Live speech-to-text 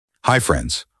Hi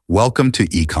friends, welcome to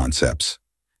eConcepts.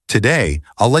 Today,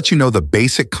 I'll let you know the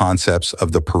basic concepts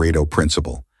of the Pareto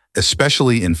principle,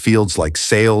 especially in fields like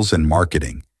sales and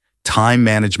marketing, time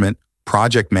management,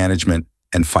 project management,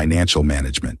 and financial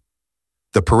management.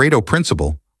 The Pareto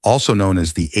principle, also known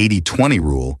as the 80-20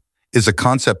 rule, is a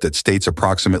concept that states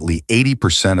approximately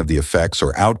 80% of the effects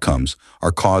or outcomes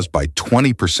are caused by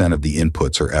 20% of the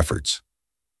inputs or efforts.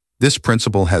 This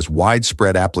principle has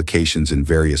widespread applications in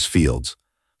various fields,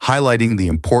 highlighting the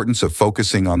importance of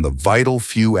focusing on the vital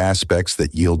few aspects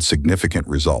that yield significant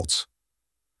results.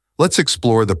 Let's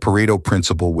explore the Pareto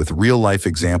principle with real-life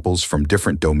examples from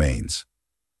different domains.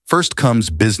 First comes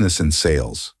business and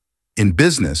sales. In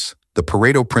business, the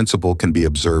Pareto principle can be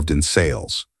observed in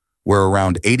sales, where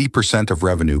around 80% of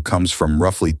revenue comes from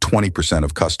roughly 20%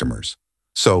 of customers.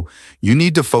 So, you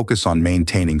need to focus on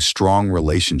maintaining strong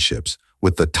relationships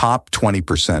with the top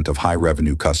 20% of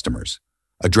high-revenue customers,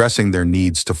 addressing their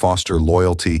needs to foster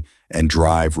loyalty and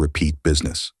drive repeat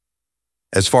business.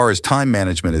 As far as time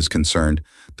management is concerned,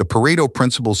 the Pareto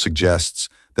principle suggests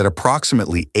that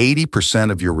approximately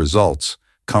 80% of your results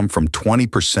come from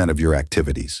 20% of your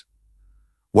activities.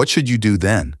 What should you do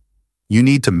then? You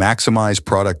need to maximize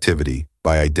productivity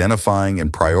by identifying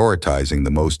and prioritizing the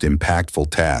most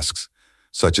impactful tasks,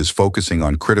 such as focusing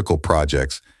on critical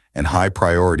projects and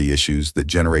high-priority issues that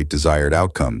generate desired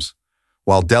outcomes,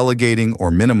 while delegating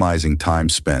or minimizing time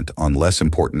spent on less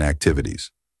important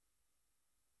activities.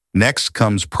 Next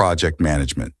comes project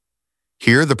management.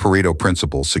 Here, the Pareto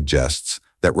principle suggests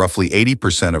that roughly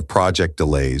 80% of project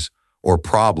delays or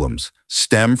problems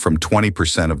stem from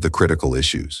 20% of the critical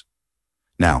issues.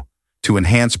 Now, to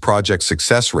enhance project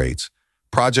success rates,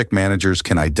 project managers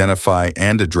can identify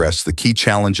and address the key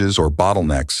challenges or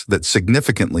bottlenecks that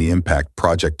significantly impact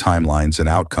project timelines and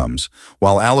outcomes,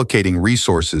 while allocating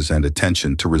resources and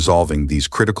attention to resolving these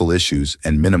critical issues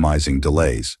and minimizing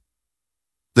delays.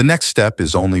 The next step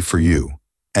is only for you,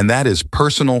 and that is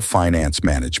personal finance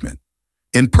management.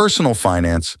 In personal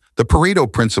finance, the Pareto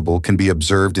principle can be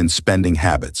observed in spending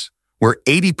habits, where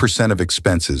 80% of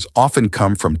expenses often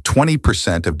come from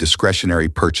 20% of discretionary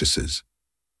purchases.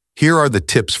 Here are the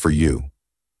tips for you.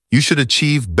 You should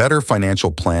achieve better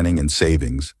financial planning and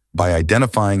savings by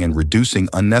identifying and reducing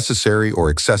unnecessary or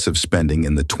excessive spending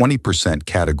in the 20%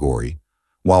 category,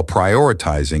 while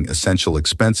prioritizing essential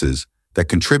expenses that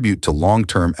contribute to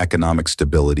long-term economic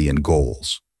stability and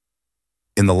goals.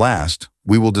 In the last,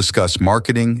 we will discuss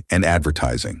marketing and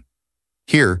advertising.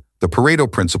 Here, the Pareto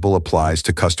principle applies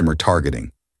to customer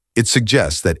targeting. It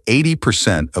suggests that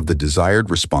 80% of the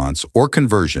desired response or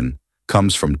conversion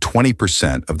comes from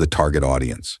 20% of the target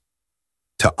audience.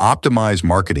 To optimize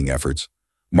marketing efforts,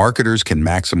 marketers can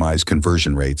maximize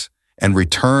conversion rates and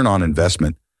return on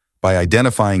investment by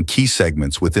identifying key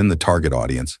segments within the target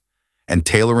audience and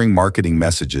tailoring marketing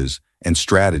messages and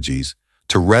strategies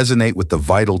to resonate with the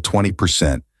vital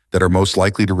 20% that are most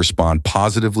likely to respond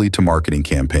positively to marketing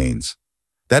campaigns.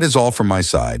 That is all from my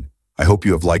side. I hope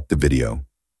you have liked the video.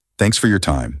 Thanks for your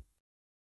time.